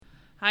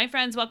Hi,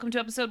 friends. Welcome to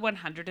episode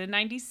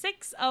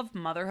 196 of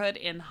Motherhood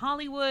in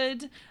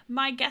Hollywood.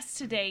 My guest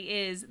today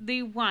is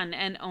the one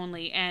and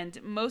only and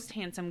most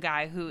handsome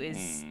guy who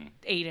is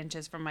 8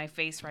 inches from my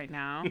face right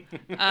now,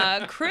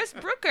 Chris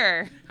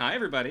Brooker. Hi,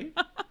 everybody.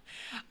 All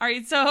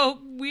right, so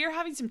we're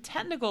having some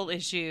technical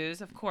issues,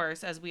 of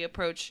course, as we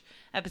approach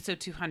episode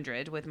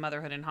 200 with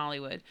Motherhood in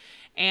Hollywood.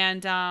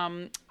 And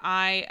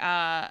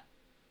I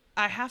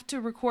have to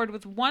record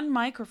with one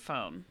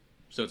microphone.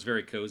 So it's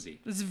very cozy.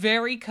 It's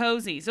very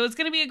cozy. So it's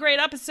going to be a great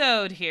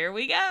episode. Here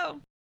we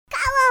go.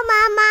 Come on,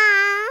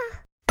 Mama.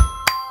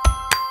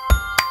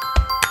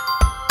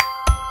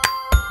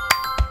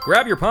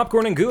 Grab your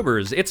popcorn and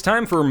goobers. It's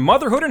time for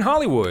Motherhood in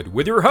Hollywood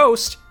with your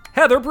host,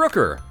 Heather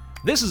Brooker.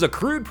 This is a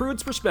crude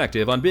prude's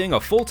perspective on being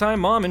a full-time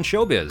mom in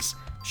showbiz.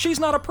 She's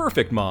not a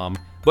perfect mom,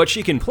 but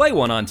she can play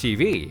one on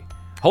TV.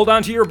 Hold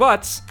on to your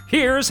butts.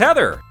 Here's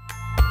Heather.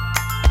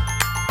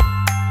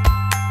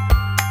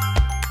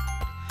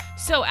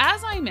 So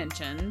as I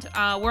mentioned,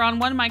 we're on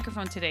one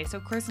microphone today. So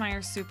Chris and I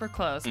are super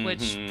close,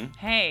 which,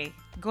 hey,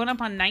 going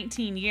up on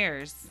 19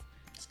 years.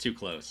 It's too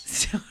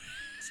close.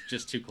 It's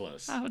just too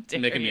close. How It's dare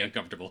making me you.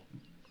 uncomfortable.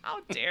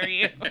 How dare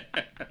you?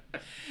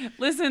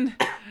 Listen,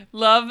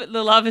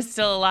 the love is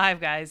still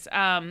alive, guys.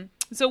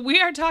 So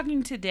we are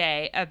talking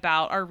today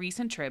about our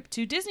recent trip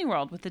to Disney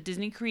World with the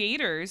Disney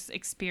Creators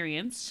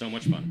Experience. So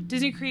much fun.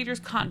 Disney Creators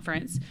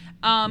Conference.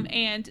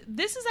 And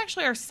this is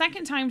actually our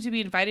second time to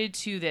be invited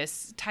to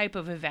this type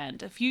of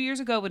event. A few years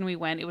ago when we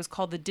went, it was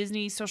called the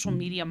Disney Social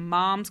Media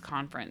Moms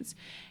Conference.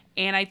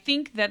 And I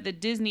think that the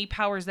Disney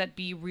powers that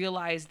be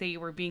realized they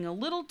were being a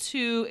little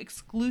too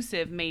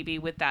exclusive maybe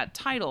with that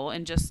title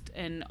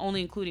and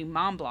only including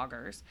mom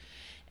bloggers.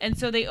 And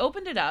so they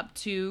opened it up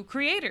to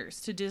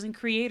creators, to Disney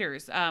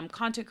creators,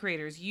 content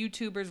creators,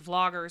 YouTubers,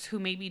 vloggers who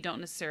maybe don't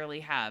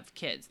necessarily have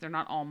kids. They're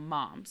not all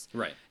moms.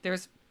 Right.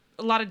 There's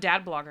a lot of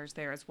dad bloggers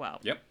there as well.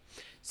 Yep.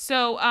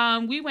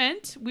 So we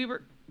went. We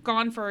were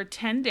gone for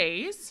 10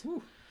 days.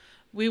 Whew.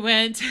 We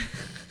went.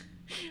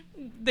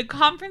 The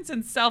conference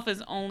itself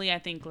is only, I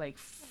think, like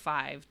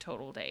 5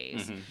 total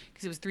days.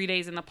 Because it was 3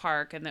 days in the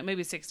park and then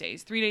maybe 6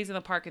 days. 3 days in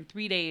the park and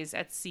 3 days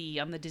at sea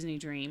on the Disney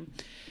Dream.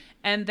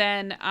 And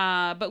then,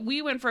 but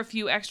we went for a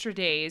few extra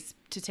days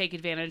to take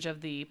advantage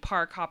of the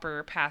park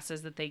hopper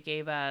passes that they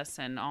gave us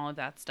and all of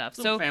that stuff.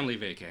 Little family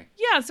vacay.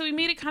 Yeah, so we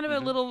made it kind of a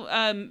little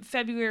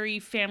February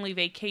family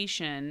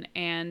vacation.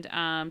 And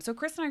so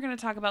Chris and I are going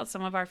to talk about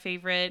some of our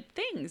favorite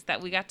things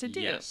that we got to do.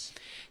 Yes.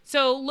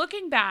 So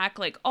looking back,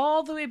 like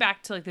all the way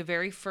back to like the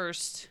very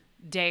first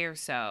day or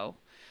so,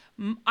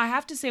 I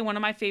have to say one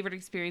of my favorite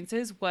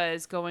experiences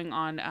was going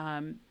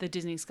on the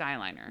Disney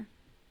Skyliner.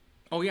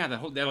 Oh, yeah,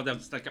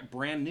 that's like a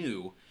brand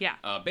new. Yeah.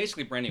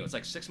 Basically brand new. It's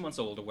like 6 months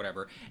old or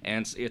whatever.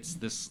 And it's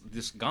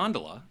this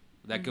gondola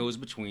that goes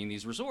between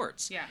these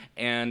resorts. Yeah.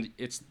 And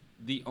it's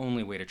the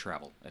only way to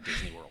travel at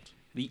Disney World.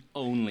 The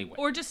only way.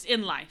 Or just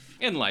in life.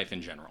 In life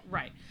in general.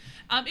 Right.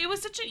 It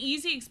was such an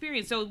easy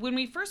experience. So when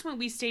we first went,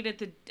 we stayed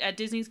at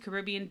Disney's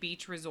Caribbean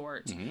Beach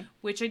Resort,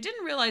 which I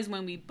didn't realize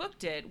when we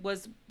booked it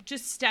was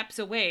just steps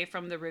away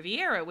from the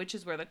Riviera, which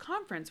is where the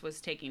conference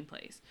was taking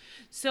place.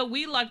 So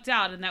we lucked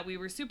out in that we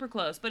were super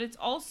close, but it's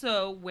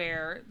also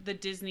where the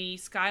Disney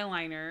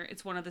Skyliner,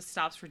 it's one of the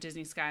stops for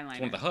Disney Skyliner. It's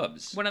one of the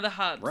hubs. One of the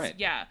hubs, Right.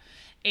 yeah.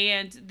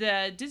 And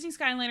the Disney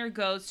Skyliner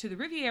goes to the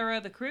Riviera,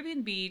 the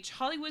Caribbean Beach,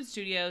 Hollywood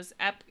Studios,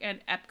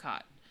 and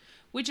Epcot,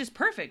 which is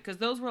perfect because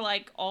those were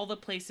like all the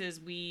places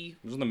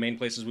Those are the main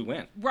places we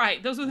went.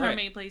 Right, those were our Right.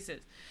 main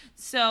places.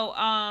 So,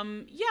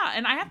 yeah,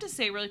 and I have to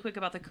say really quick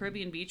about the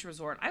Caribbean Beach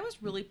Resort, I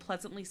was really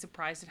pleasantly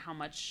surprised at how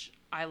much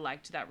I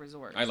liked that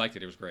resort. I liked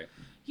it. It was great.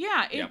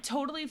 Yeah, it Yeah.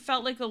 totally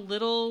felt like a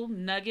little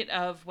nugget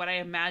of what I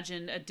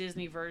imagined a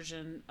Disney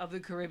version of the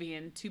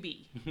Caribbean to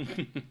be.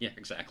 Yeah,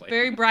 exactly.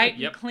 Very bright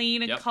Yep. and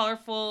clean and Yep.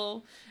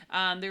 colorful.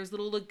 There's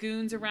little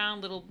lagoons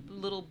around,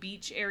 little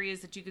beach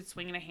areas that you could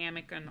swing in a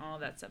hammock and all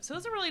of that stuff. So it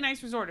was a really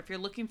nice resort. If you're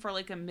looking for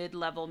like a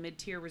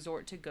mid-tier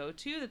resort to go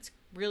to that's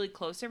really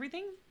close to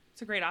everything,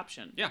 it's a great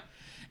option. Yeah.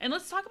 And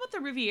let's talk about the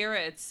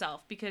Riviera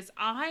itself because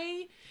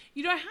I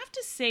have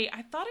to say,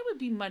 I thought it would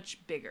be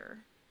much bigger.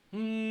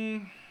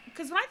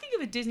 Because when I think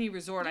of a Disney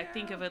resort, I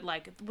think of it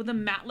like with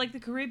like the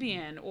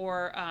Caribbean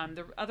or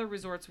the other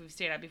resorts we've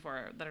stayed at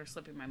before that are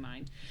slipping my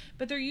mind.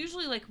 But they're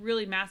usually like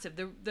really massive.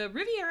 The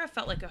Riviera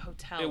felt like a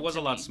hotel. It was to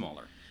a lot me.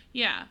 smaller.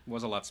 Yeah. It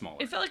was a lot smaller.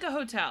 It felt like a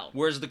hotel.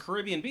 Whereas the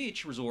Caribbean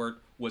Beach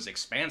Resort was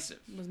expansive.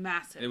 It was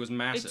massive. It was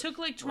massive. It took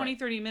like 20, Right.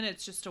 30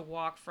 minutes just to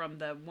walk from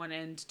the one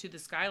end to the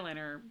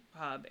Skyliner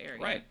hub area.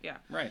 Right. Yeah.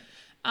 Right.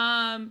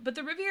 But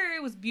the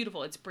Riviera was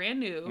beautiful. It's brand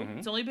new. Mm-hmm.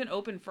 It's only been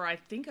open for, I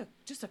think,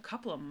 just a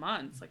couple of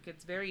months. Like,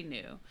 it's very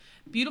new.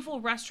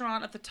 Beautiful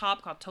restaurant at the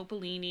top called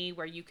Topolini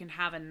where you can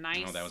have a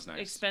nice, that was nice.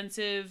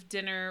 expensive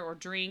dinner or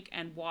drink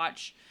and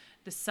watch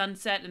the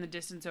sunset in the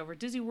distance over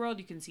Disney World.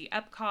 You can see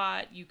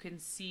Epcot. You can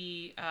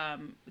see,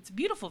 it's a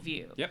beautiful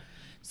view. Yep.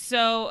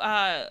 So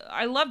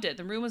I loved it.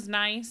 The room was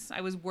nice.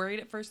 I was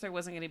worried at first there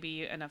wasn't going to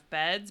be enough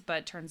beds,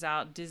 but turns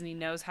out Disney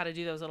knows how to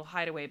do those little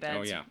hideaway beds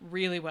Oh, yeah.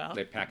 really well.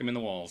 They pack them in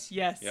the walls.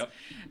 Yes. Yep.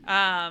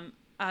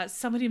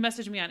 somebody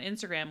messaged me on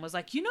Instagram, was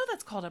like,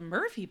 that's called a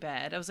Murphy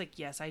bed. I was like,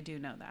 yes, I do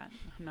know that.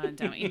 I'm not a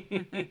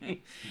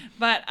dummy.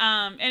 But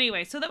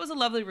anyway, so that was a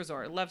lovely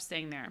resort. Loved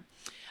staying there.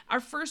 Our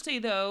first day,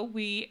 though,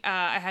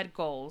 I had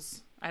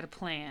goals. I had a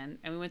plan,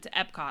 and we went to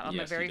Epcot on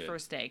the very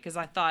first day because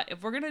I thought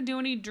if we're going to do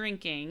any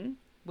drinking,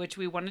 which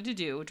we wanted to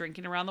do,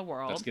 drinking around the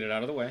world. Let's get it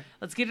out of the way.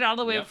 Let's get it out of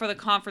the way before the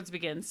conference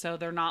begins so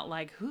they're not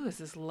like, who is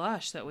this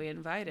lush that we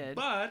invited?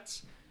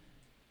 But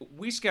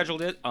we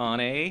scheduled it on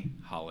a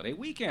holiday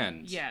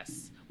weekend.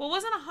 Yes. Well,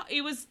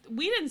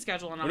 we didn't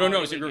schedule on a No,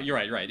 holiday weekend. you're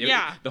right.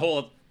 Yeah.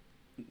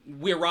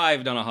 We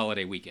arrived on a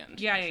holiday weekend.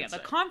 Yeah. The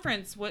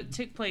conference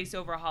took place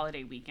over a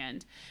holiday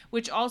weekend,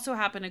 which also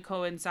happened to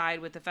coincide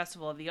with the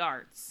Festival of the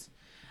Arts.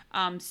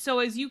 So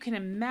as you can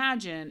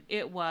imagine,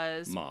 it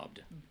was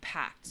mobbed,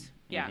 packed.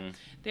 Yeah.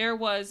 There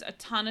was a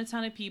ton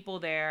of people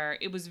there.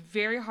 It was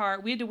very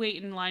hard. We had to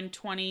wait in line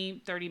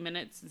 20, 30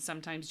 minutes and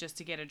sometimes just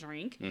to get a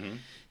drink.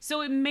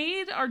 So it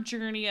made our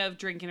journey of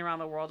drinking around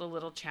the world a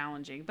little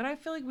challenging, but I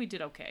feel like we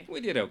did okay. We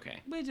did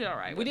okay. We did all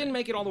right. We didn't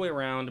make it all the way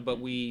around, but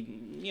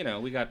we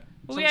got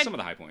some of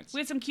the high points.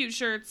 We had some cute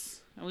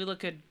shirts and we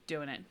looked good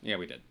doing it. Yeah,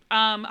 we did.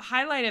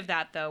 Highlight of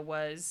that though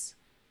was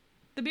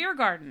the beer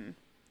garden.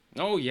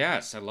 Oh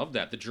yes, I love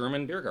that. The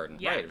German beer garden.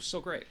 Yeah. Right, it was so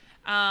great.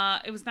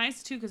 It was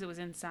nice too because it was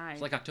inside.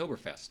 It's like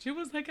Oktoberfest. It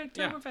was like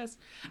Oktoberfest.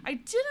 Yeah. I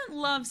didn't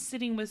love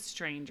sitting with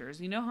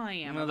strangers. You know how I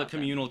am. The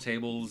communal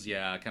tables,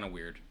 kind of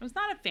weird. I was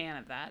not a fan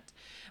of that.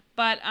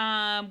 But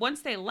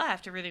once they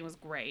left, everything was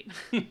great.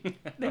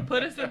 They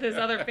put us with this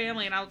other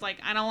family, and I was like,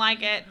 I don't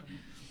like it.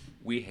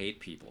 We hate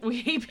people. We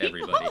hate people.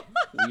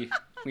 Everybody.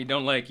 We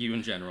don't like you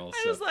in general.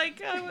 I was like,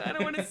 I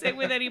don't want to sit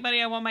with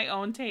anybody. I want my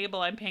own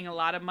table. I'm paying a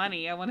lot of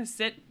money. I want to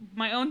sit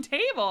my own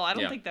table. I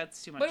don't think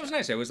that's too much. But it was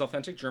nice. It was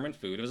authentic German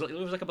food. It was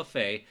like a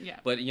buffet. Yeah.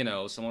 But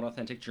somewhat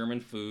authentic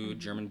German food,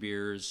 German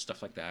beers,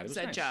 stuff like that. It was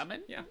nice.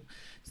 German. Yeah.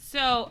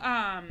 So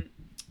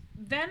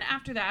then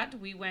after that,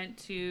 we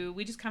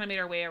just kind of made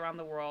our way around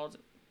the world.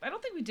 I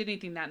don't think we did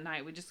anything that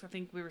night. I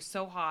think we were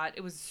so hot.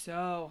 It was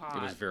so hot.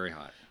 It was very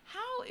hot.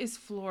 How is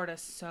Florida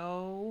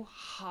so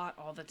hot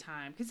all the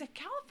time? Because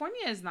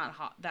California is not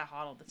that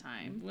hot all the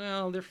time.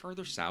 Well, they're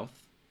further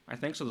south, I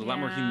think, so there's a lot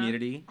more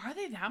humidity. Are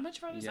they that much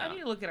further south? I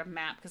need to look at a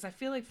map because I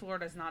feel like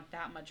Florida's not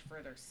that much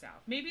further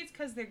south. Maybe it's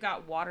because they've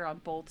got water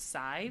on both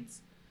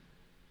sides.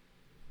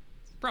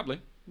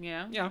 Probably.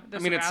 Yeah? Yeah. They're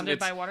surrounded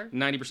by water?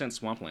 90%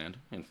 swampland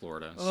in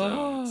Florida.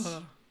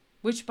 So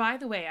which, by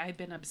the way, I've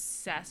been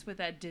obsessed with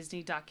that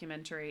Disney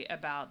documentary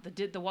about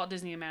the Walt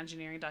Disney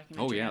Imagineering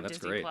documentary on that's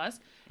Disney great. Plus.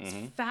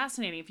 It's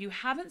fascinating. If you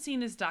haven't seen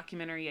this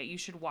documentary yet, you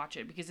should watch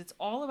it because it's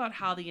all about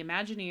how the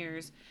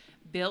Imagineers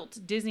built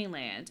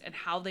Disneyland and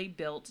how they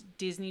built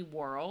Disney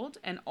World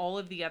and all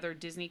of the other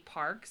Disney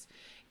parks,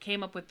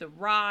 came up with the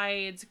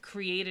rides,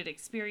 created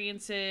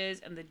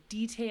experiences, and the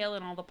detail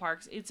in all the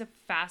parks. It's a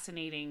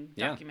fascinating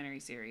documentary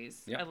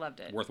series. I loved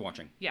it. Worth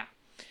watching. Yeah.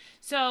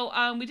 So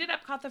we did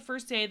Epcot the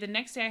first day. The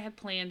next day I had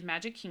planned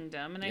Magic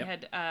Kingdom, and I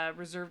had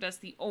reserved us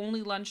the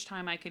only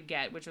lunchtime I could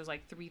get, which was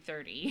like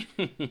 3:30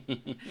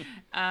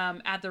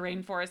 at the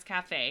Rainforest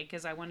Cafe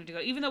because I wanted to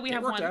go. Even though we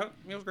have one, out.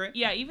 It was great.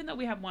 Yeah, even though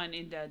we have one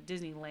in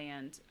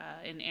Disneyland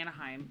in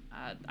Anaheim,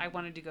 I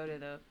wanted to go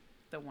to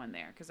the one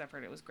there because I've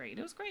heard it was great.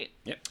 It was great.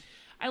 Yep.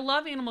 I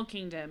love Animal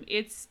Kingdom.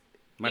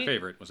 My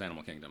favorite was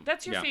Animal Kingdom.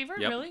 That's your favorite,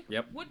 really?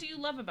 Yep. What do you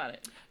love about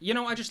it?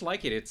 I just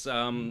like it. It's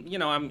I'm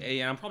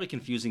probably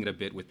confusing it a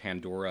bit with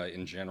Pandora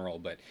in general,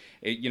 but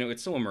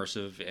it's so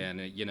immersive and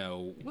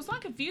Well, it's not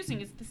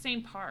confusing. It's the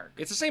same park.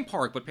 It's the same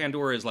park, but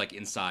Pandora is like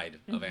inside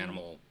of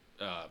Animal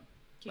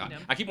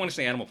Kingdom. I keep wanting to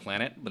say Animal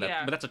Planet, but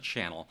that's a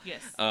channel.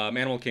 Yes.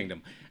 Animal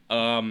Kingdom.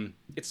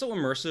 It's so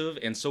immersive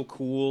and so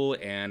cool,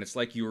 and it's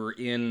like you're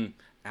in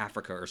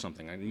Africa or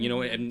something, and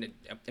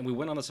and we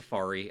went on the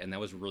safari, and that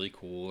was really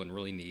cool and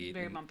really neat.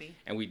 Very bumpy.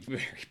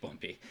 Very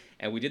bumpy.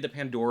 And we did the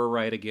Pandora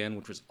ride again,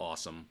 which was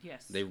awesome.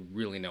 Yes. They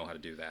really know how to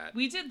do that.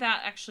 We did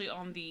that actually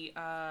on the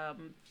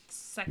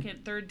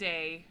third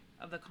day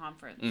of the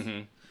conference.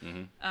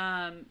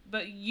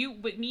 But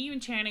me, you,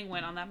 and Channing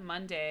went on that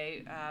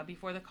Monday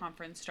before the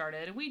conference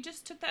started, and we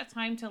just took that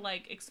time to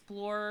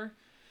explore.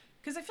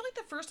 Because I feel like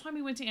the first time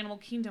we went to Animal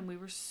Kingdom, we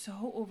were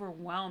so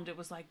overwhelmed. It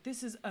was like,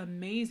 this is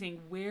amazing.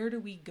 Where do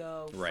we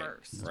go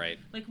first? Right.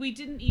 We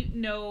didn't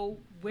even know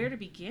where to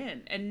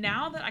begin. And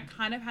now that I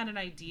kind of had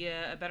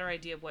a better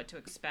idea of what to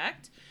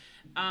expect,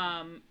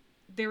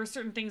 there were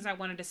certain things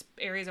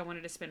areas I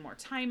wanted to spend more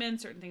time in,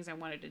 certain things I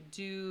wanted to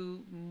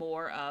do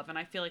more of. And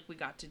I feel like we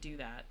got to do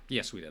that.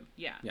 Yes, we did.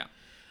 Yeah. Yeah.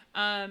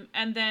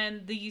 And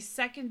then the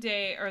second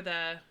day, or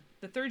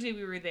the third day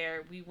we were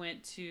there, we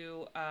went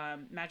to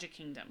Magic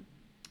Kingdom.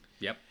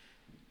 Yep.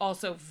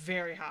 Also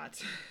very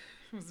hot.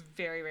 It was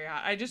very, very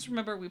hot. I just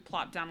remember we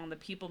plopped down on the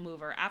People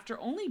Mover after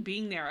only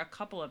being there a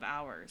couple of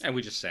hours. And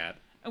we just sat.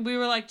 And we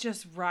were like,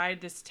 just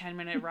ride this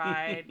 10-minute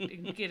ride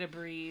and get a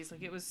breeze.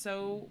 It was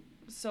so,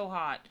 so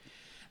hot.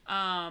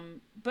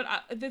 But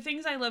the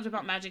things I loved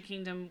about Magic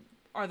Kingdom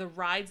are the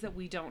rides that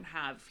we don't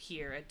have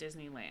here at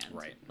Disneyland.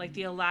 Right.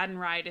 The Aladdin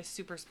ride is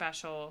super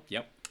special.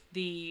 Yep.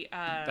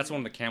 That's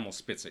when the camel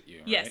spits at you,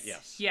 right? Yes.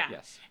 Yes. Yeah.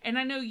 Yes. And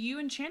I know you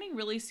and Channing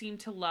really seem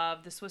to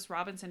love the Swiss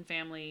Robinson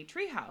family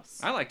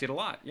treehouse. I liked it a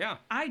lot. Yeah.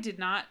 I did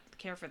not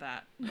care for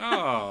that.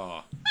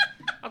 Oh.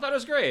 I thought it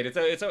was great.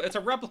 It's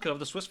a replica of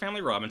the Swiss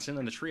Family Robinson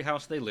and the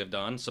treehouse they lived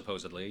on,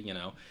 supposedly, you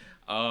know.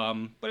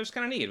 But it was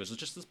kind of neat. It was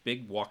just this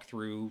big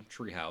walk-through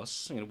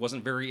treehouse. It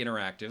wasn't very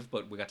interactive,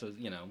 but we got to,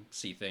 you know,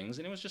 see things,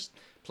 and it was just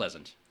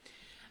pleasant.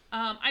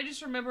 I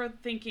just remember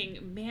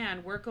thinking,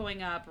 man, we're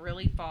going up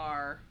really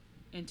far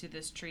into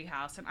this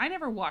treehouse, and I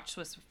never watched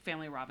Swiss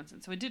Family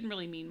Robinson, so it didn't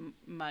really mean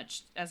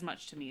as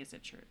much to me as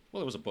it should.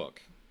 Well, it was a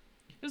book.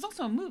 It was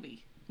also a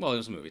movie. Well, it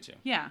was a movie, too.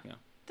 Yeah.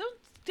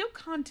 Don't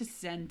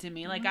condescend to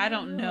me like I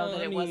don't know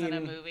that it wasn't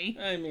a movie.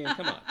 I mean,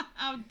 come on.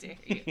 How dare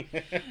you?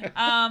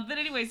 But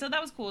anyway, so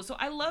that was cool. So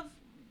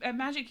at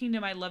Magic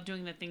Kingdom, I love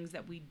doing the things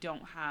that we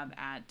don't have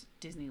at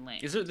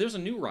Disneyland. There's a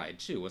new ride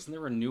too? Wasn't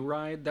there a new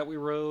ride that we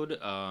rode?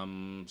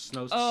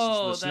 Snow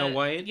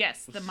White.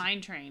 Yes, the Mine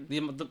Train.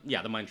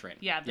 The Mine Train.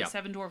 Yeah, the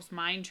Seven Dwarfs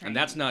Mine Train. And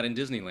that's not in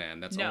Disneyland.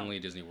 That's No. only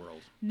Disney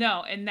World.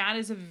 No, and that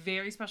is a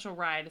very special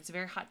ride. It's a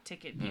very hot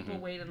ticket. People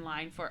wait in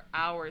line for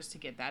hours to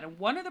get that. And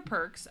one of the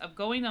perks of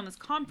going on this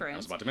conference I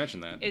was about to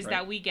mention that. is right?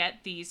 that we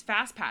get these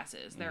fast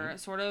passes. They're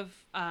sort of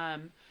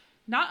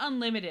not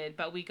unlimited,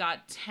 but we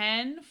got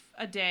 10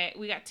 a day.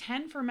 We got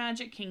 10 for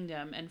Magic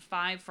Kingdom and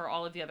 5 for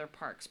all of the other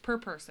parks per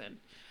person.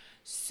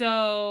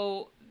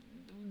 So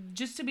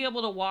just to be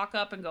able to walk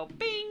up and go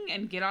bing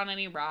and get on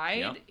any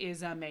ride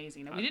is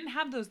amazing. And we didn't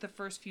have those the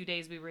first few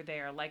days we were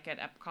there, like at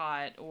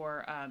Epcot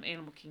or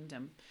Animal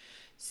Kingdom.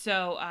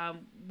 So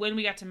when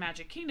we got to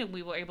Magic Kingdom,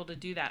 we were able to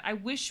do that. I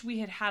wish we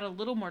had had a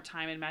little more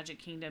time in Magic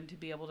Kingdom to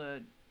be able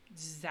to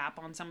zap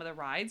on some of the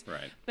rides.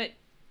 Right. But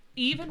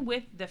even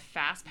with the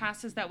fast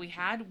passes that we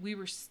had, we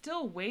were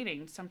still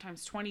waiting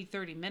sometimes 20,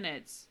 30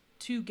 minutes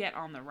to get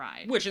on the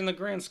ride. Which, in the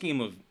grand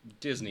scheme of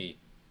Disney,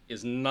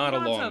 is not a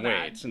Not so long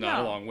bad. wait. It's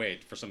not a No. long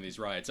wait for some of these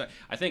rides.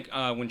 I think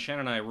when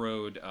Shannon and I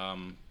rode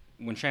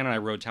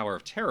Tower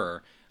of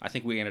Terror, I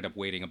think we ended up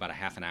waiting about a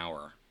half an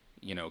hour.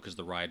 You know, because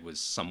the ride was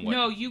somewhat.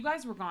 No, you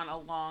guys were gone a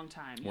long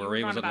time. You Were were we?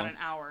 gone Was it about long? an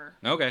hour.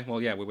 Okay, well,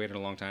 yeah, we waited a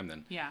long time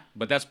then. Yeah.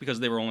 But that's because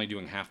they were only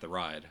doing half the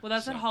ride. Well,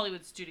 that's so. at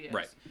Hollywood Studios.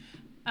 Right.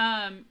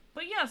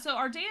 But yeah, so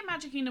our day at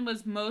Magic Kingdom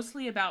was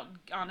mostly about,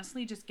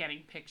 honestly, just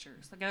getting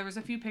pictures. Like, there was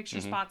a few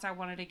picture spots I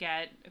wanted to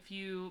get, a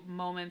few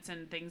moments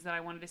and things that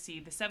I wanted to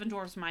see. The Seven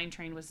Dwarfs Mine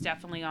Train was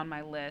definitely on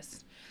my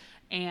list.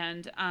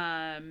 And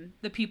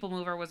the People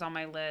Mover was on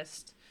my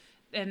list.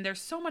 And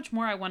there's so much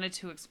more I wanted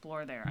to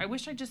explore there. I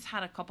wish I just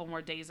had a couple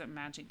more days at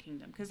Magic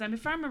Kingdom. Because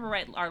if I remember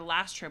right, our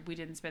last trip, we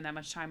didn't spend that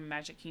much time in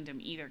Magic Kingdom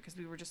either because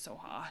we were just so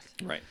hot.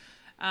 Right.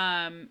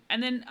 And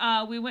then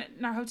we went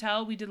in our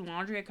hotel. We did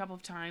laundry a couple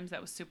of times.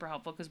 That was super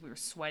helpful because we were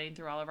sweating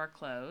through all of our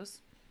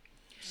clothes.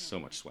 So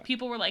much sweat.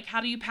 People were like,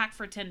 how do you pack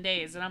for 10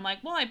 days? And I'm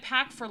like, well, I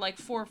pack for like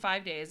 4 or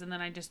 5 days, and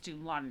then I just do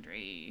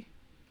laundry.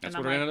 That's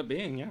And what I'm it like, ended up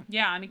being, yeah.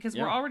 yeah, I mean, because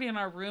Yeah. we're already in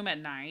our room at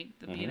night,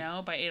 you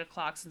know, by 8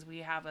 o'clock since we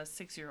have a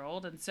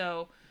 6-year-old. And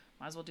so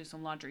might as well do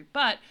some laundry.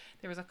 But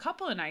there was a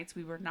couple of nights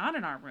we were not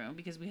in our room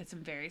because we had some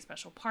very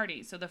special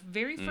parties. So the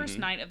very first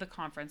night of the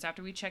conference,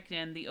 after we checked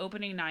in, the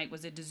opening night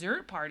was a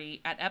dessert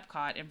party at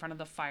Epcot in front of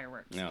the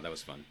fireworks. No, that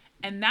was fun.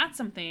 And that's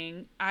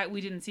something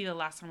we didn't see the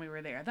last time we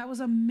were there. That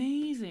was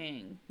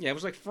amazing. Yeah, it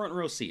was like front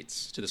row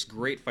seats to this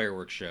great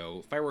fireworks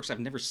show. Fireworks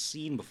I've never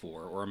seen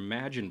before or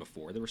imagined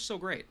before. They were so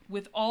great.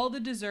 With all the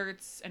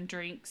desserts and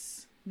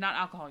drinks, not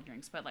alcoholic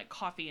drinks, but like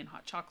coffee and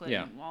hot chocolate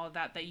Yeah. and all of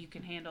that you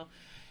can handle.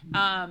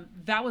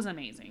 That was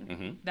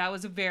amazing. That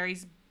was a very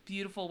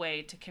beautiful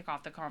way to kick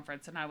off the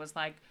conference. And I was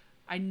like,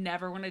 I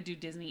never want to do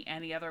Disney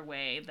any other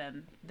way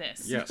than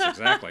this. Yes,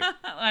 exactly.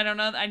 I don't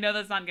know. I know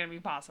that's not going to be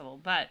possible,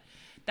 but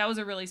that was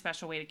a really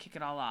special way to kick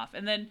it all off.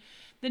 And then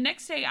the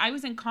next day, I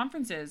was in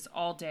conferences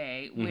all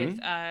day with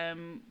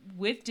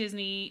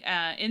Disney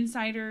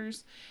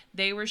insiders.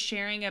 They were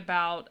sharing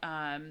about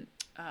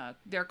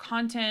their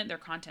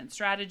content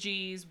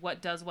strategies,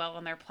 what does well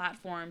on their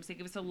platforms. They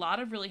give us a lot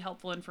of really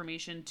helpful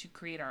information to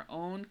create our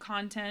own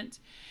content.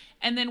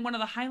 And then one of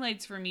the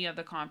highlights for me of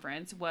the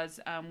conference was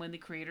when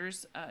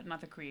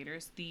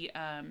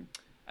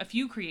a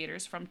few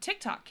creators from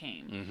TikTok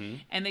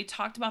came, and they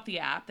talked about the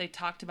app. They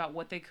talked about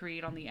what they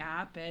create on the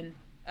app, and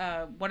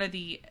one of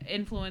the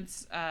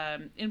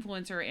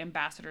influencer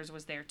ambassadors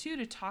was there too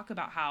to talk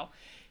about how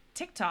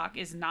TikTok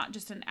is not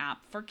just an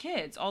app for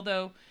kids,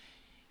 although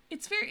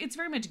it's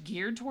very much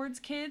geared towards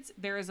kids.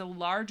 There is a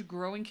large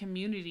growing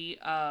community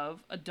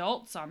of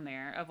adults on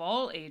there of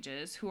all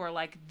ages who are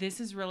like, this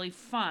is really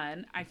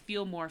fun. I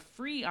feel more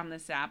free on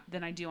this app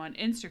than I do on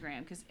Instagram,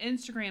 because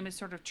Instagram is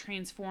sort of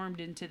transformed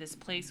into this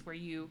place where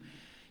you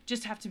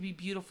just have to be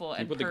beautiful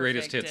and Put the perfect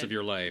greatest hits and, of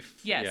your life.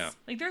 Yes. Yeah.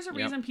 Like there's a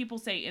reason people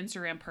say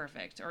Instagram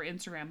perfect or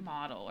Instagram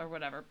model or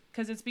whatever,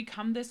 because it's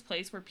become this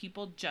place where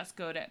people just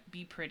go to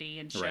be pretty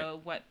and show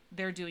what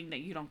they're doing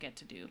that you don't get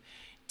to do.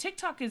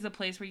 TikTok is a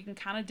place where you can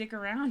kind of dick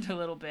around a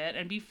little bit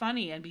and be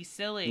funny and be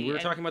silly. We were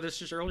talking about this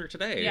just earlier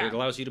today. Yeah. It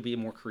allows you to be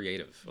more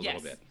creative a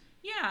little bit.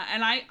 Yeah,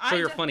 and I Show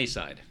your funny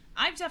side.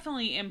 I've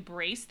definitely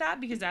embraced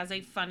that because as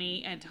a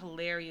funny and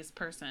hilarious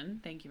person,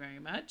 thank you very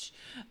much,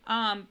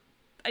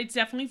 it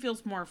definitely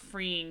feels more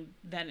freeing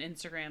than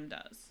Instagram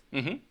does.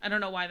 Mm-hmm. I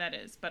don't know why that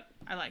is, but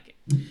I like it.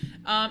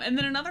 And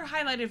then another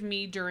highlight of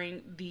me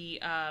during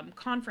the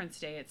conference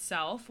day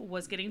itself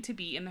was getting to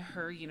be in the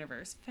Her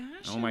Universe fashion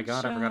Oh my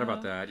God, I forgot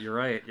about that. You're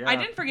right. Yeah. I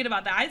didn't forget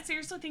about that. I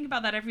seriously think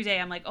about that every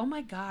day. I'm like, oh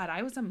my God,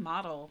 I was a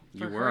model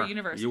for Her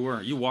Universe. You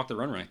were. You walked the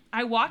runway.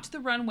 I walked the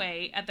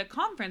runway at the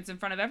conference in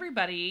front of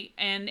everybody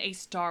in a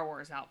Star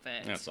Wars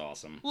outfit. That's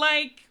awesome.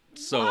 Like,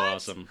 So what?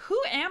 awesome.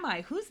 Who am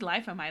I? Whose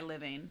life am I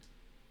living?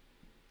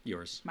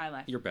 Yours. My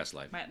life. Your best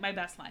life. My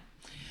best life.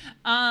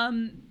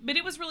 But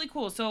it was really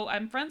cool. So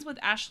I'm friends with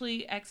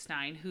Ashley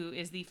Eckstein, who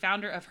is the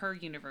founder of Her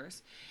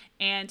Universe.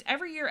 And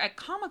every year at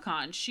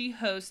Comic-Con, she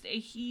hosts a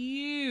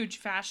huge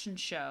fashion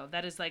show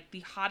that is like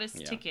the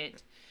hottest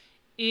ticket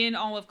in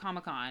all of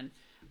Comic-Con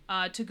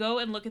to go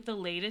and look at the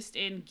latest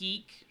in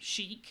geek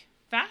chic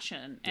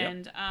fashion.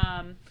 Yep.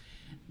 And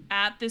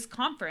at this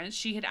conference,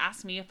 she had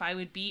asked me if I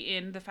would be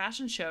in the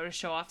fashion show to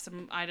show off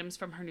some items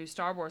from her new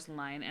Star Wars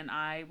line, and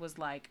I was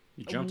like,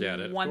 You jumped at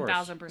it, of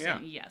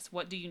 1,000% yes.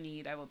 What do you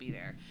need? I will be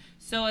there.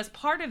 So as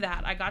part of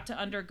that, I got to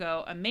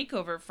undergo a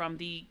makeover from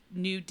the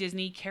new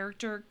Disney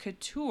Character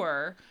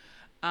Couture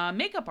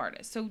makeup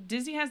artist. So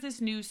Disney has this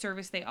new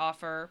service they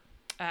offer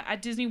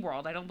at Disney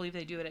World. I don't believe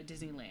they do it at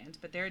Disneyland,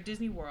 but they're at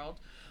Disney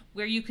World,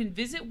 where you can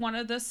visit one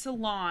of the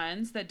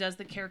salons that does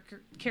the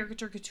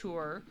Caricature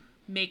Couture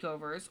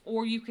makeovers,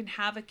 or you can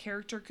have a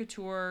Caricature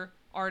Couture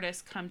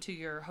artist come to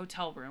your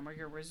hotel room or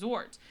your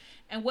resort.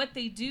 And what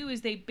they do is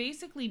they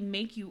basically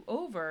make you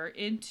over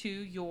into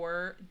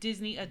your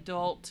Disney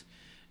adult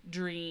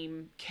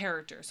dream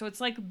character. So it's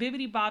like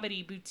Bibbidi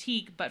Bobbidi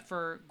Boutique, but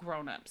for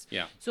grown-ups.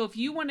 Yeah. So if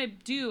you want to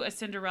do a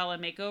Cinderella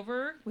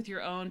makeover with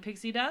your own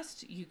pixie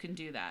dust, you can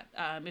do that.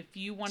 If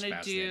you want to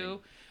do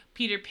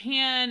Peter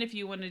Pan, if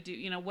you want to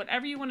do,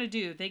 whatever you want to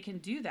do, they can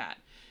do that.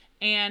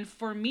 And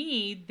for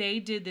me, they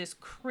did this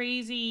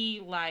crazy,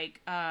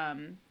 like, not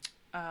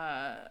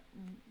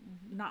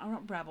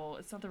Rebel,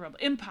 it's not the Rebel,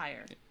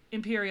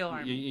 Imperial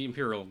Army.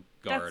 Imperial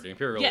Guard.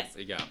 Yes.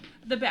 Yeah.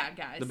 The bad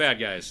guys. The bad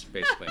guys,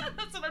 basically.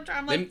 That's what I'm trying.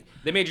 I'm like,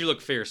 they made you look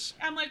fierce.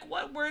 I'm like,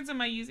 what words am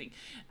I using?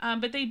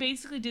 But they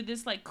basically did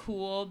this like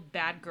cool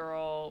bad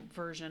girl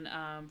version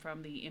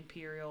from the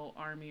Imperial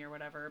Army or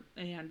whatever,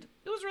 and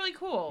it was really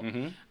cool.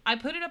 Mm-hmm. I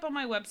put it up on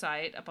my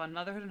website, up on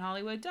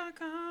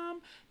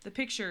motherhoodandhollywood.com, the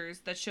pictures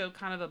that showed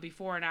kind of a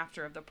before and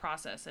after of the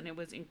process, and it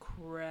was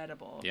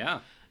incredible.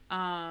 Yeah.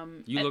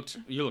 You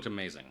looked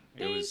amazing.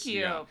 Thank you.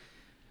 Yeah.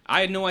 I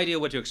had no idea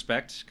what to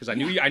expect because I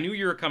knew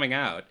you were coming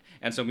out,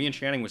 and so me and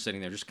Channing was sitting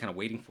there just kind of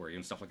waiting for you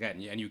and stuff like that.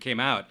 And you came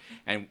out,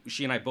 and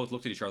she and I both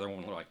looked at each other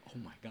and were like, "Oh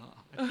my God!"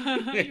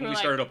 We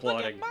started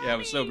applauding. Yeah, it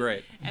was so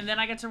great. And then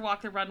I got to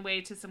walk the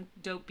runway to some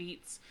dope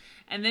beats,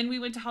 and then we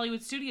went to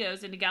Hollywood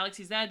Studios into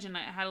Galaxy's Edge, and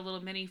I had a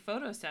little mini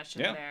photo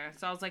session there.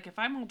 So I was like, if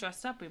I'm all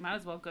dressed up, we might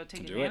as well go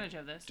take advantage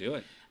of this. Do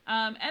it.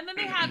 And then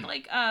they had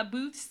like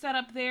booths set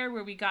up there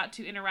where we got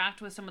to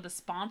interact with some of the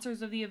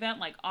sponsors of the event,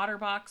 like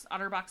Otterbox.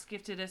 Otterbox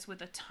gifted us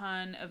with a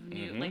ton of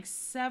new, like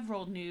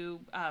several new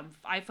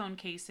iPhone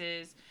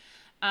cases.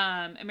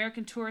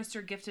 American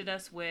Tourister gifted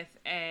us with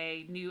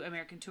a new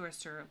American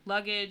Tourister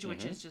luggage,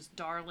 which is just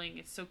darling.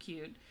 It's so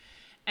cute.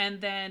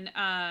 And then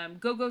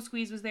Go-Go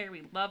Squeeze was there.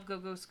 We love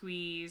Go-Go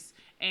Squeeze.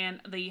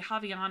 And the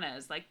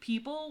Havaianas. Like,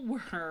 people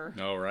were...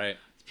 Oh, right.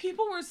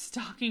 People were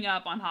stocking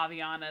up on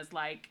Havaianas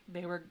like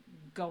they were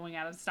going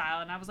out of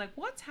style. And I was like,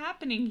 what's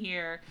happening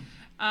here?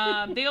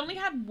 They only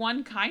had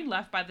one kind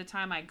left by the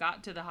time I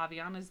got to the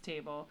Havaianas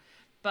table.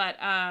 But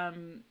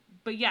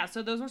yeah,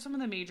 so those were some of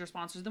the major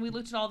sponsors. Then we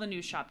looked at all the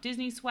new Shop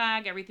Disney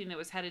swag, everything that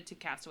was headed to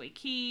Castaway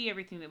Cay,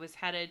 everything that was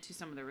headed to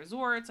some of the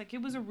resorts. Like,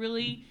 it was a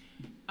really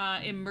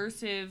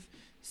immersive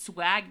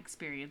swag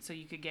experience, so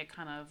you could get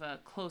kind of a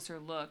closer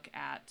look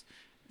at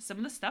some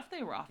of the stuff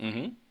they were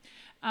offering.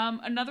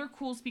 Another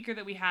cool speaker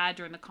that we had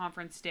during the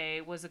conference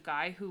day was a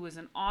guy who was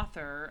an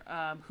author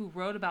who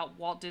wrote about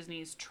Walt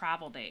Disney's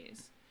travel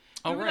days.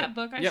 Remember that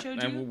book I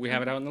showed you? And we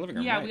have it out in the living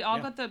room. Yeah, we all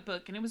got the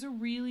book, and it was a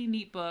really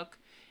neat book.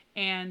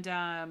 And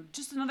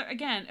just another,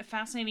 again, a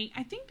fascinating,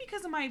 I think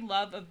because of my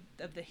love of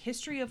the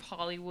history of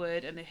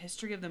Hollywood and the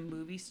history of the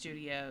movie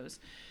studios,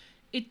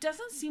 it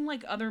doesn't seem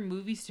like other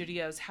movie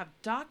studios have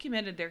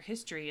documented their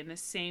history in the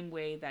same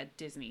way that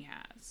Disney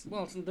has.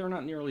 Well, they're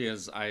not nearly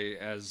as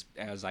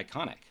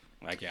iconic,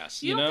 I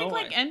guess. You don't think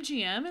like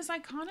MGM is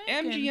iconic?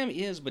 MGM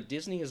is, but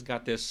Disney has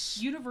got this...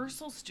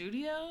 Universal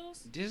Studios?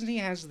 Disney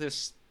has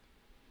this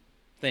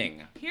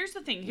thing. Here's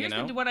the thing. Here's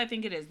what I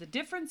think it is. The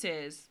difference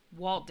is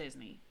Walt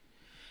Disney.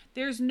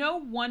 There's no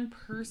one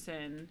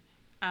person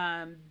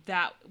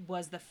that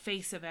was the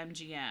face of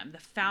MGM, the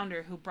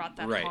founder who brought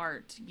that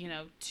heart,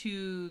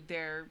 to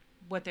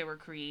what they were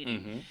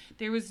creating.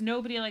 There was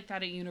nobody like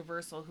that at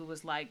Universal who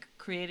was like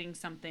creating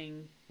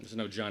something. There's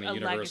no Johnny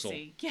Universal.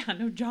 Legacy. Yeah,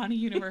 no Johnny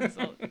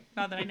Universal.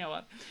 Not that I know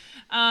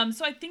of.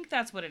 So I think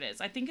that's what it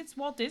is. I think it's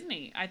Walt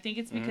Disney. I think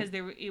it's because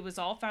it was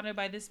all founded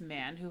by this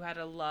man who had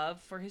a love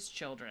for his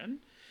children.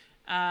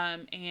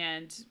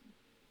 And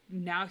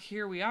now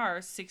here we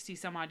are 60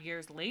 some odd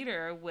years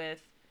later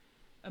with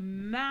a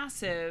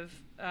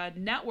massive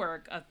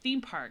network of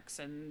theme parks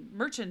and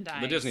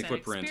merchandise. The Disney and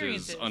footprint is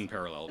experiences.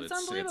 unparalleled. It's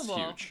It's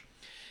unbelievable. huge.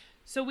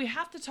 So we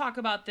have to talk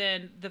about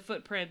then the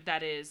footprint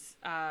that is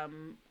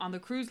on the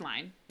cruise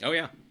line. Oh,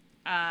 yeah.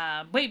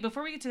 Wait,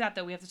 before we get to that,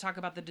 though, we have to talk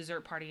about the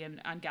dessert party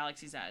on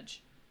Galaxy's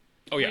Edge.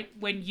 Oh, yeah.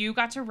 When you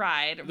got to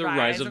ride The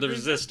Rise of the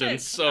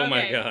Resistance. Oh,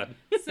 my Okay. God.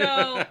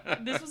 So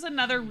this was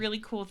another really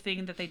cool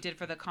thing that they did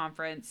for the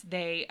conference.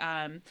 They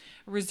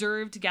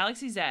reserved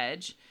Galaxy's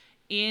Edge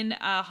in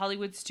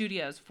Hollywood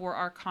Studios for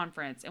our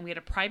conference, and we had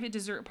a private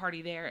dessert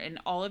party there, and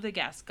all of the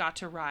guests got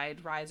to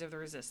ride Rise of the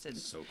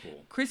Resistance. So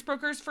cool. Chris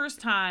Brooker's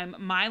first time,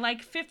 my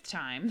fifth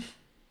time,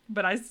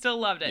 but I still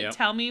loved it. Yep.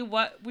 Tell me,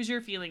 what was your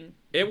feeling?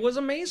 It was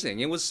amazing.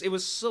 It was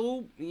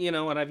so,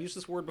 and I've used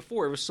this word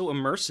before, it was so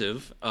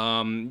immersive.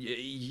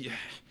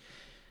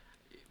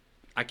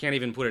 I can't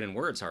even put it in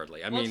words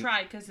hardly. We'll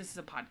try, because this is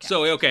a podcast.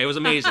 So, okay, it was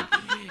amazing.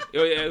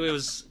 it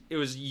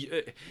was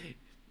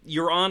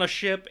you're on a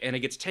ship and it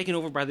gets taken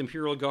over by the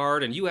Imperial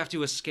Guard and you have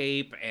to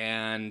escape,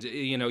 and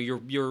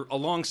you're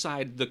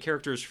alongside the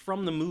characters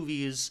from the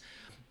movies,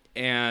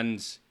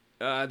 and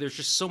there's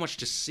just so much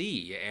to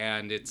see,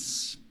 and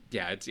it's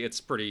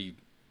pretty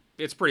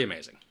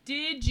amazing.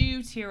 Did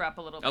you tear up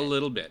a little bit? A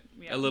little bit.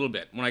 Yeah. A little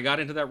bit. When I got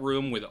into that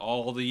room with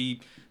all the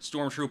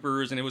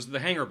stormtroopers, and it was the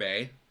hangar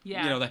bay.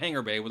 Yeah. The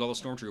hangar bay with all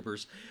the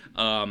stormtroopers.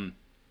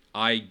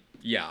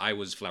 I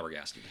was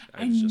flabbergasted.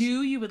 I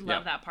knew you would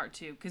love that part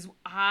too, because when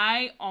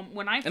I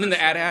first and then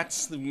the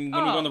AT-ATs, when we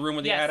go in the room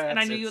with the AT-ATs. and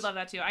I knew you would love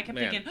that too. I kept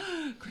Man. thinking,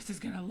 Chris is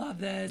gonna love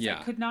this. Yeah.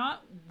 I could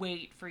not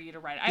wait for you to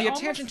write. The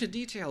attention to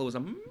detail was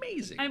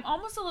amazing. I'm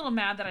almost a little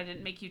mad that I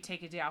didn't make you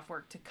take a day off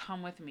work to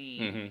come with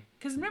me.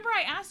 Because remember,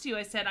 I asked you.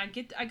 I said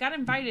I got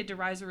invited to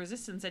Rise of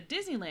Resistance at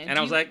Disneyland, and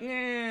I was like,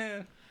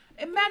 eh.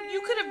 And man,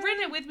 you could have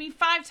ridden it with me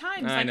 5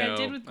 times, I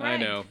did with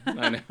Greg.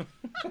 I know.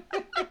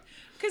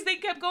 Because they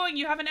kept going,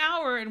 you have an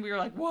hour, and we were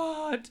like,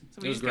 what?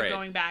 So we just kept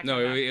going back.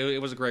 No,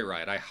 it was a great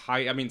ride. I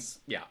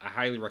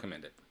highly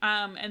recommend it.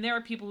 And there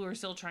are people who are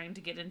still trying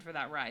to get in for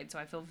that ride, so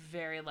I feel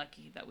very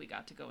lucky that we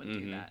got to go and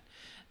do that.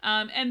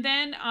 And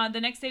then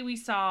the next day we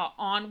saw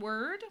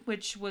Onward,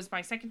 which was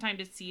my second time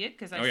to see it,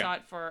 because I saw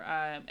it for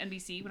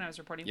NBC when I was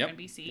reporting for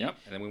NBC. Yep,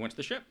 and then we went to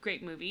the ship.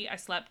 Great movie. I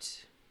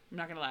slept. I'm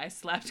not gonna lie, I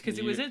slept because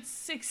it was at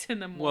 6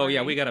 a.m. Well,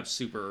 yeah, we got up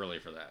super early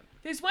for that.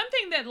 There's one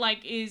thing that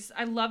is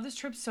I love this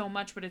trip so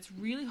much, but it's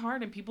really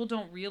hard, and people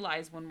don't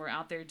realize when we're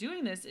out there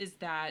doing this is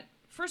that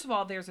first of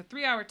all, there's a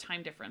 3-hour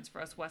time difference for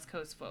us West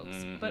Coast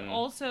folks, but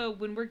also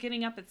when we're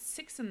getting up at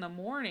 6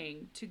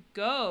 a.m. to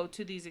go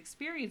to these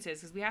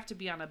experiences, because we have to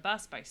be on a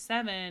bus by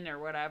 7 or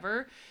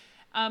whatever.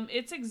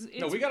 It's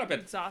we got up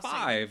at exhausting.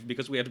 5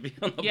 because we had to be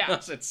on the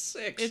bus at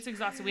 6. It's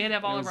exhausting. We had to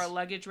have all of our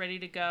luggage ready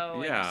to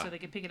go so they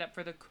could pick it up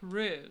for the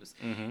cruise.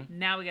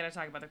 Now we got to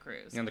talk about the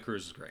cruise. And the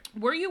cruise is great.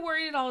 Were you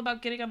worried at all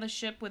about getting on the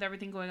ship with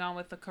everything going on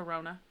with the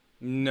corona?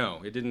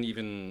 No, it didn't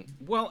even...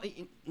 Well,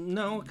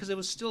 no, because it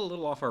was still a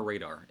little off our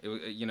radar.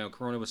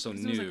 Corona was so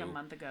new. It was like a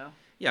month ago.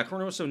 Yeah,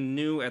 Corona was so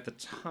new at the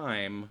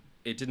time,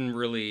 it didn't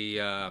really...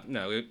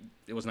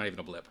 it was not even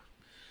a blip.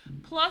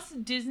 Plus,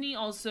 Disney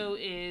also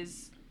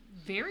is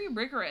very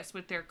rigorous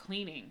with their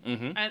cleaning.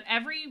 And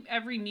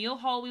every meal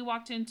hall we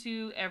walked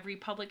into, every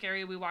public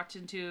area we walked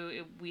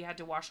into, we had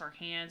to wash our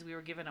hands. We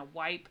were given a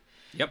wipe,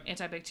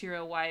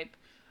 antibacterial wipe.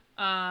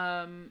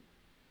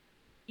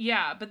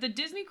 Yeah, but the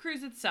Disney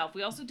cruise itself,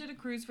 we also did a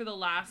cruise for the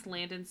last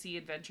Land and Sea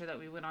adventure that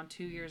we went on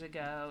 2 years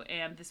ago,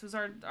 and this was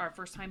our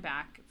first time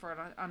back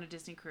on a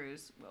Disney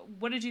cruise.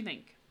 What did you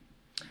think?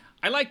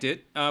 I liked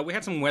it. We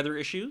had some weather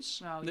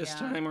issues this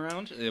time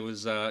around. It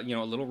was, a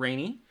little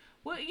rainy.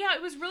 Well, yeah,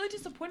 it was really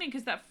disappointing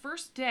because that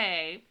first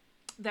day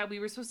that we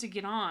were supposed to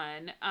get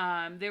on,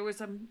 there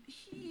was a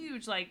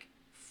huge,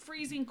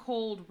 freezing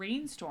cold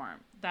rainstorm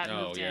that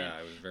moved in.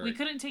 It was very... We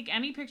couldn't take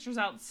any pictures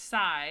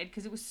outside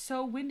because it was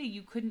so windy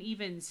you couldn't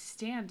even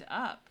stand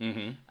up.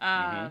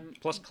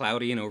 Plus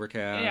cloudy and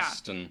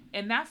overcast. Yeah.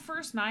 And that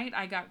first night,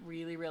 I got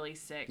really, really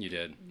sick. You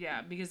did?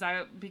 Yeah,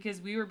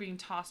 because we were being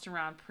tossed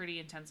around pretty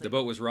intensely. The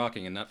boat was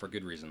rocking, and not for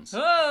good reasons.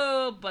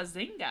 Oh,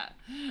 bazinga!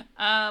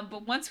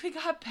 But once we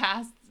got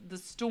past the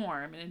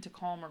storm and into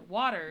calmer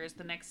waters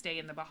the next day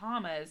in the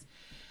Bahamas,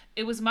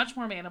 it was much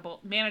more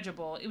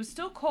manageable. It was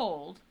still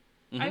cold.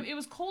 It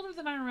was colder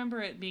than I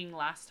remember it being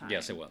last time.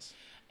 Yes, it was.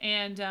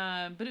 And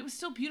but it was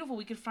still beautiful.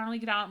 We could finally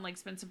get out and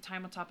spend some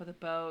time on top of the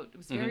boat. It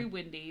was very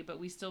windy, but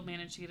we still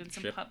managed to get in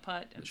some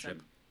putt-putt and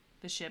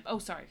the ship. Oh,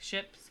 sorry,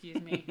 ship.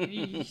 Excuse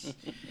me.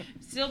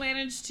 Still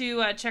managed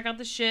to check out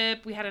the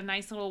ship. We had a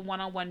nice little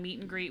one-on-one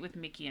meet and greet with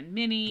Mickey and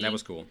Minnie. That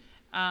was cool.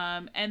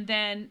 And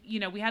then,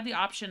 we had the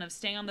option of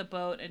staying on the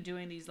boat and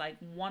doing these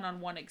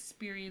one-on-one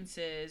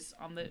experiences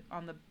on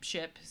the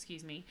ship,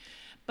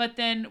 But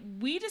then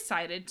we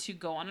decided to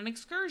go on an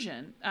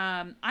excursion.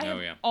 I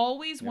have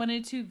always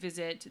wanted to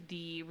visit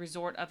the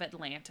resort of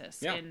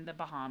Atlantis in the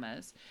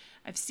Bahamas.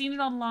 I've seen it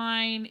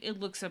online. It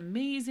looks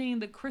amazing.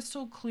 The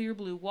crystal clear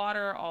blue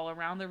water all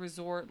around the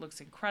resort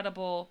looks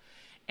incredible.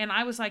 And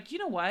I was like, you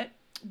know what?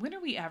 When are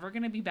we ever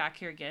going to be back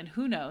here again?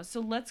 Who knows? So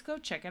let's go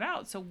check it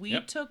out. So we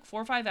took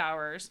 4 or 5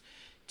 hours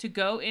to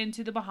go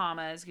into the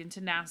Bahamas,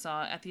 into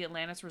Nassau at the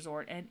Atlantis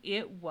Resort, and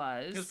it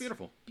was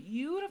beautiful.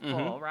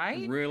 Beautiful,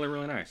 right? Really,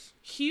 really nice.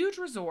 Huge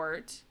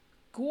resort.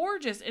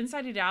 Gorgeous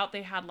inside and out.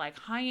 They had like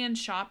high-end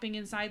shopping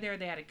inside there.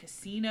 They had a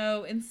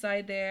casino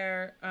inside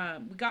there.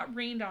 We got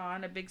rained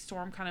on. A big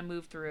storm kind of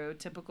moved through,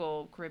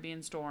 typical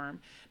Caribbean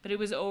storm, but it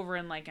was over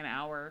in like an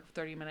hour,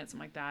 30 minutes,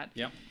 something like that.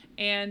 Yep.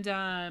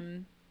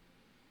 And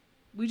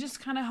we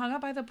just kind of hung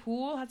out by the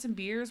pool, had some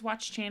beers,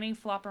 watched Channing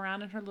flop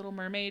around in her Little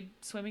Mermaid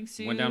swimming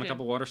suit. Went down a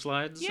couple water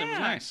slides. Yeah. It was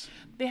nice.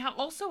 They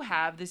also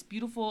have this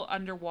beautiful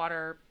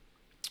underwater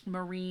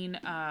marine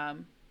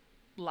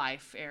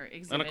life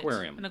exhibit.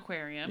 An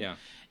aquarium. Yeah.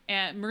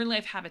 And marine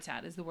life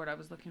habitat is the word I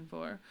was looking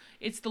for.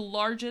 It's the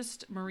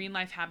largest marine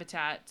life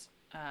habitat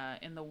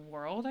in the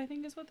world, I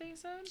think is what they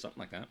said. Something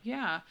like that.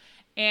 Yeah.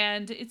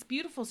 And it's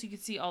beautiful. So you can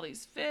see all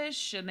these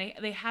fish, and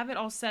they have it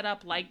all set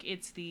up like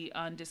it's the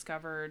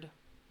undiscovered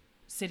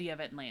city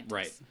of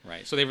Atlantis.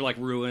 Right. So they were like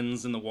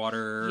ruins in the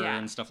water Yeah.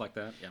 and stuff like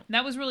that. Yeah.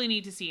 That was really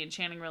neat to see, and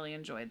Channing really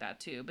enjoyed that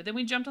too. But then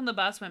we jumped on the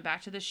bus, went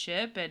back to the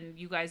ship, and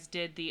you guys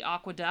did the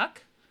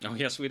aqueduct. Oh,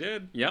 yes, we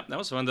did. Yep, that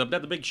was fun. The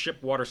big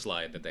ship water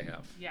slide that they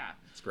have. Yeah.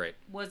 It's great.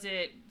 Was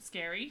it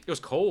scary? It was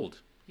cold.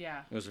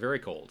 Yeah. It was very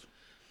cold.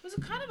 It was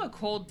kind of a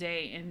cold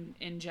day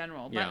in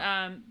general. But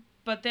Yeah.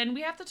 But then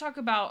we have to talk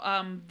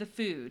about the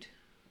food.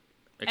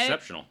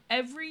 Exceptional.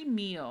 Every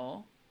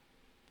meal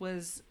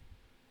was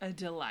a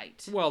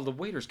delight. Well, the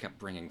waiters kept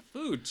bringing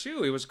food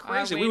too. It was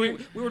crazy.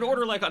 waiter- We would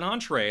order like an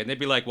entree, and they'd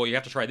be like, "Well, you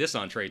have to try this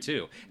entree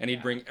too," and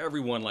he'd bring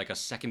everyone like a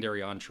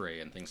secondary entree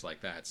and things like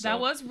that. So That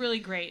was really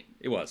great.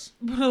 it was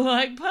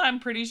But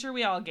I'm pretty sure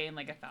we all gained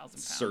like 1,000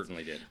 pounds.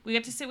 certainly did. We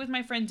got to sit with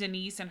my friend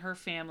Denise and her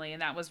family,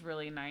 and that was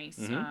really nice.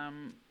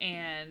 Mm-hmm.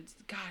 And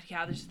God,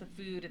 yeah, there's the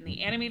food, and the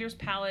animator's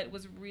palette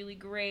was really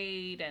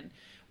great, and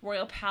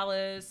Royal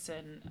Palace,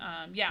 and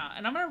yeah.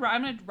 And I'm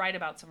gonna write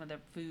about some of the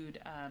food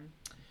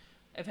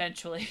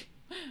eventually.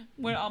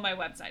 We're on my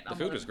website. The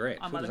food was great.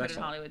 On Food was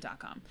excellent.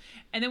 motherhoodinhollywood.com.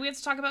 And then we have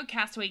to talk about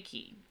Castaway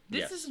Cay.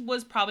 This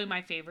was probably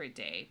my favorite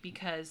day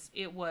because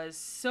it was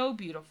so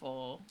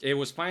beautiful. It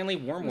was finally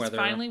warm It was weather.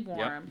 finally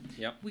warm.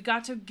 Yep. We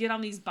got to get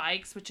on these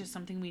bikes, which is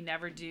something we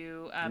never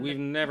do. We've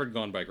never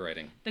gone bike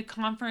riding. The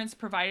conference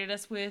provided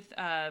us with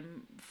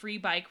free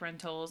bike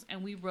rentals,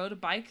 and we rode a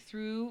bike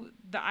through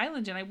the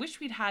island. And I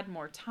wish we'd had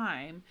more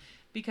time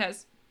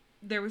because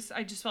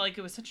I just felt like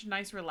it was such a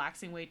nice,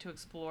 relaxing way to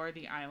explore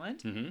the island.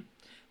 Mm-hmm.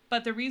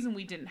 But the reason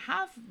we didn't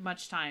have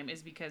much time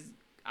is because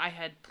I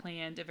had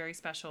planned a very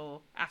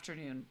special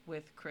afternoon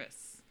with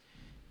Chris.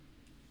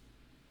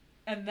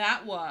 And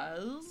that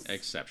was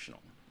Exceptional.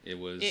 It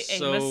was a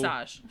so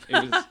massage.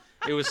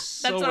 It was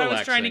so That's what relaxing. I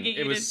was trying to get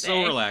you it was to so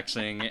say.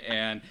 relaxing,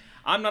 and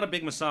I'm not a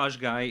big massage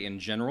guy in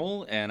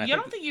general. And I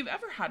don't think you've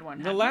ever had one.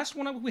 the have you? last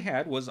one we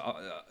had was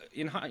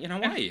in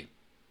Hawaii.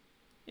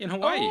 In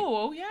Hawaii.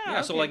 Oh, yeah.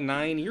 Yeah, so okay. like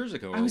 9 years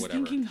ago or I was whatever.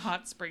 thinking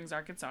Hot Springs,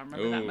 Arkansas.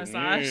 Remember that Ooh,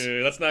 massage?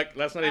 Let's not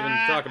even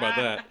talk about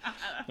that.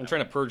 I'm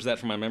trying to purge that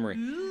from my memory.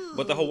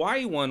 But the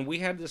Hawaii one, we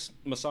had this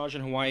massage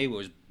in Hawaii. It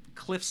was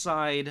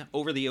cliffside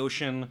over the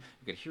ocean.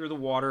 You could hear the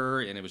water,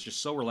 and it was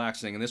just so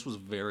relaxing. And this was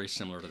very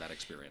similar to that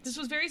experience. This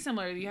was very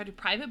similar. You had your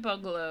private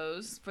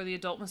bungalows for the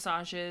adult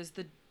massages.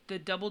 The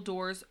double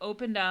doors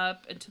opened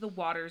up into the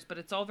waters, but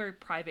it's all very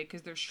private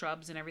because there's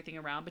shrubs and everything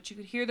around. But you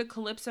could hear the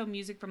calypso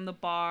music from the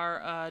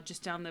bar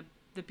just down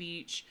the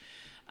beach.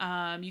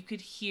 You could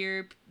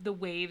hear the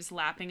waves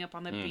lapping up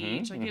on the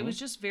beach. Like it was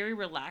just very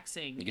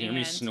relaxing. You can hear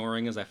me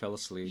snoring as I fell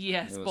asleep.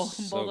 Yes, It both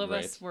was so of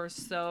great. us were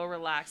so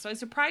relaxed. So I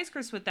surprised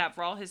Chris with that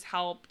for all his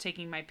help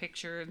taking my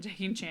picture and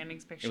taking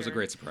Channing's picture. It was a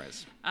great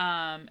surprise.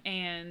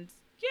 And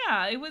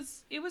yeah, it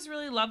was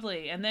really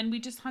lovely. And then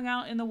we just hung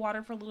out in the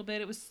water for a little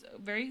bit. It was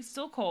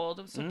still cold.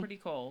 It was still pretty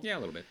cold. Yeah, a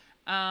little bit.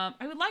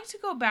 I would like to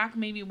go back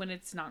maybe when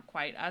it's not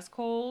quite as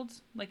cold.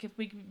 Like if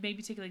we could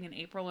maybe take like an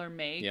April or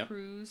May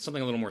cruise.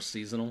 Something a little more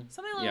seasonal.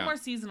 Something a little more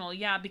seasonal,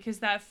 yeah, because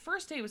that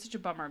first day was such a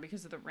bummer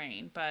because of the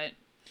rain. But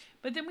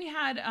then we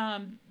had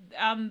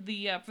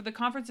for the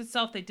conference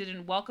itself, they did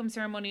a welcome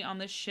ceremony on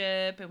the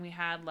ship, and we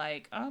had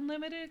like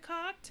unlimited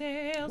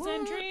cocktails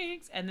and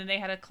drinks, and then they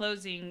had a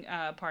closing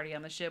party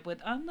on the ship with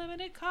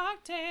unlimited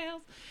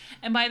cocktails.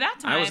 And by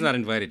that time, I was not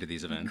invited to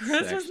these events.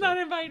 Chris was actually. not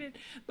invited.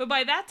 But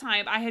by that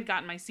time, I had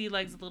gotten my sea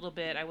legs a little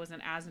bit. I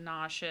wasn't as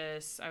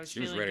nauseous. I was She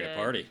was feeling ready to good.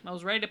 party. I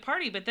was ready to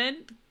party, but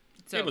then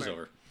It was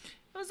over.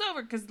 It was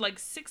over because like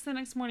 6 the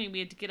next morning we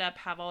had to get up,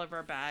 have all of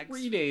our bags.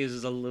 3 days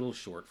is a little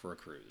short for a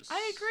cruise.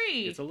 I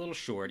agree. It's a little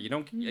short. You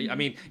don't. I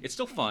mean, it's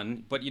still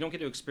fun, but you don't get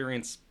to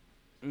experience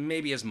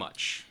maybe as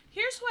much.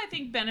 Here's who I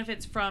think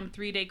benefits from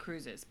 3-day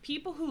cruises: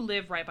 people who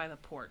live right by the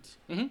port.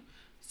 Mm-hmm.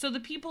 So the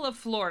people of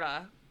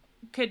Florida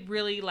could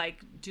really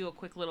like do a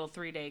quick little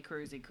 3-day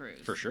cruisy cruise.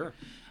 For sure.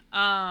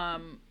 I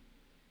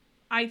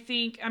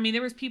think. I mean,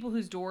 there was people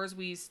whose doors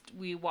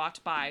we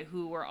walked by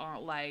who were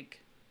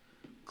like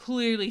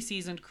clearly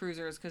seasoned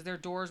cruisers because their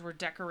doors were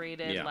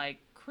decorated like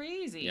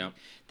crazy. Yeah.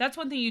 That's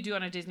one thing you do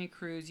on a Disney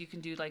cruise. You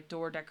can do like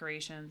door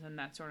decorations and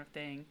that sort of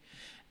thing.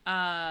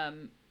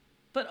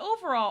 But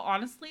overall,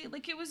 honestly,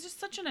 like it was just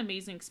such an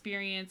amazing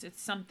experience.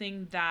 It's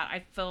something that I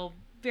feel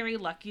very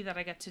lucky that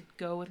I got to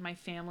go with my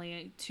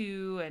family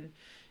to, and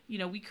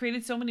we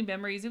created so many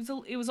memories.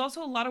 It was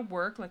also a lot of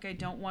work. Like I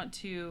don't want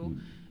to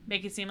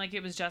make it seem like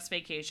it was just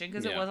vacation,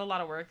 because it was a lot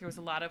of work. There was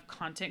a lot of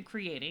content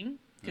creating,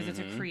 because it's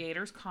a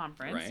creators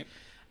conference. Right.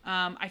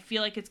 I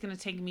feel like it's going to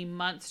take me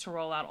months to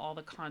roll out all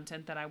the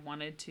content that I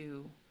wanted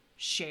to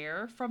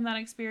share from that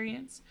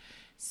experience.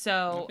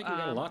 So I think we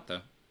got a lot,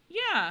 though.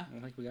 Yeah. I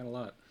think we got a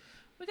lot.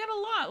 We got a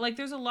lot. Like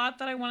there's a lot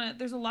that I want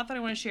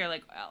to share.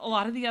 Like a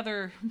lot of the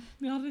other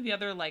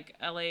like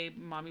LA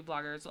mommy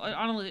bloggers,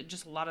 honestly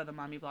just a lot of the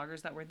mommy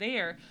bloggers that were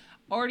there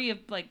already have,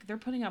 like, they're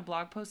putting out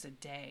blog posts a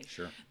day.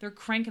 Sure. They're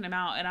cranking them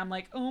out and I'm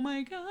like, "Oh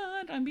my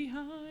god, I'm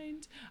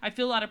behind." I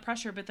feel a lot of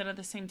pressure, but then at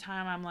the same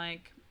time I'm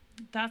like,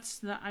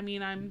 that's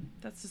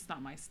just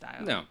not my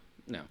style. No.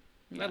 Yeah.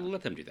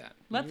 Let them do that.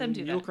 Let them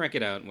do that. You'll crank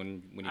it out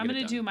when you I'm get it going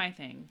to done. do my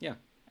thing. Yeah.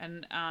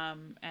 And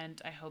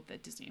I hope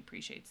that Disney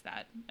appreciates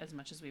that as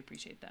much as we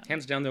appreciate them.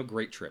 Hands down, though,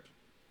 great trip.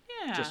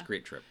 Yeah. Just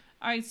great trip.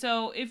 All right,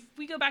 so if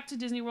we go back to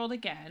Disney World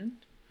again,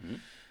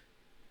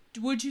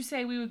 would you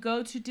say we would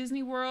go to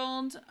Disney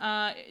World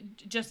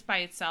just by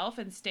itself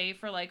and stay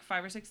for like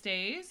 5 or 6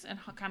 days and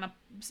kind of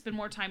spend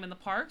more time in the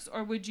parks?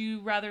 Or would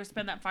you rather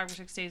spend that 5 or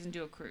 6 days and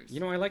do a cruise?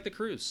 I like the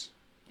cruise.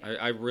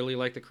 I really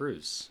like the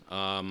cruise.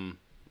 I'm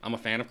a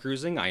fan of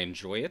cruising. I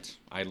enjoy it.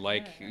 I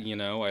like,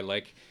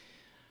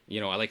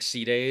 I like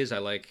sea days. I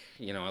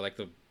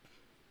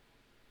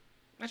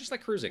just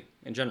like cruising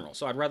in general.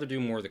 So I'd rather do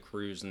more of the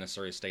cruise than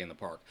necessarily stay in the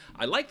park.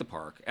 I like the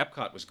park.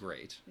 Epcot was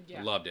great.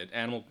 Yeah. Loved it.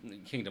 Animal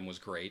Kingdom was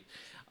great.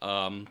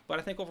 But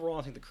I think overall,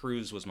 I think the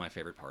cruise was my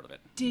favorite part of it.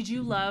 Did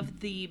you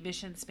love the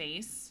Mission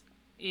Space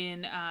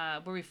in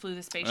where we flew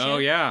the spaceship? Oh,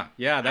 yeah.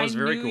 Yeah, that was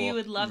very cool. I knew you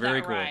would love very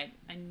that cool. ride.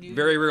 I knew.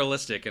 Very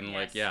realistic and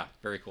Yes.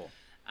 very cool.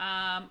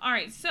 All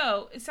right,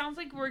 so it sounds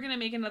like we're gonna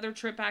make another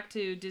trip back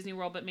to Disney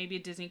World, but maybe a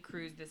Disney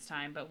cruise this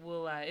time. But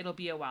we'll it'll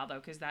be a while though,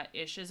 because that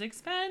ish is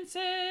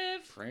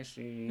expensive.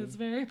 Pricey. It's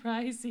very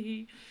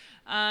pricey.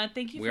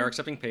 Thank you. We are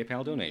accepting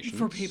PayPal donations.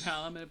 for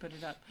PayPal. I'm gonna put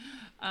it up.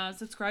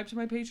 Subscribe to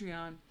my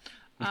Patreon.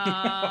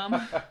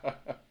 I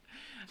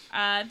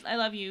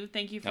love you.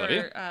 Thank you I love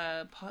you.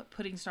 for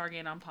putting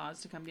Stargate on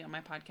pause to come be on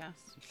my podcast.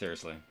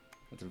 Seriously.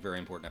 It's a very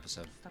important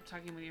episode. Stop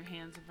talking with your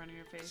hands in front of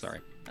your face. Sorry.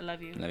 I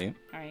love you. Love you.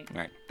 All right. All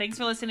right. Thanks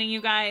for listening,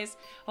 you guys.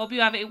 Hope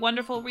you have a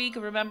wonderful week.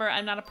 And remember,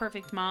 I'm not a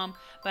perfect mom,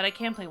 but I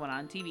can play one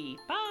on TV.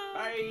 Bye.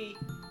 Bye.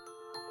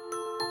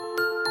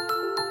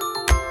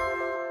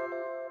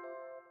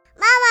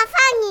 Mama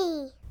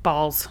funny.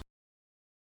 Balls.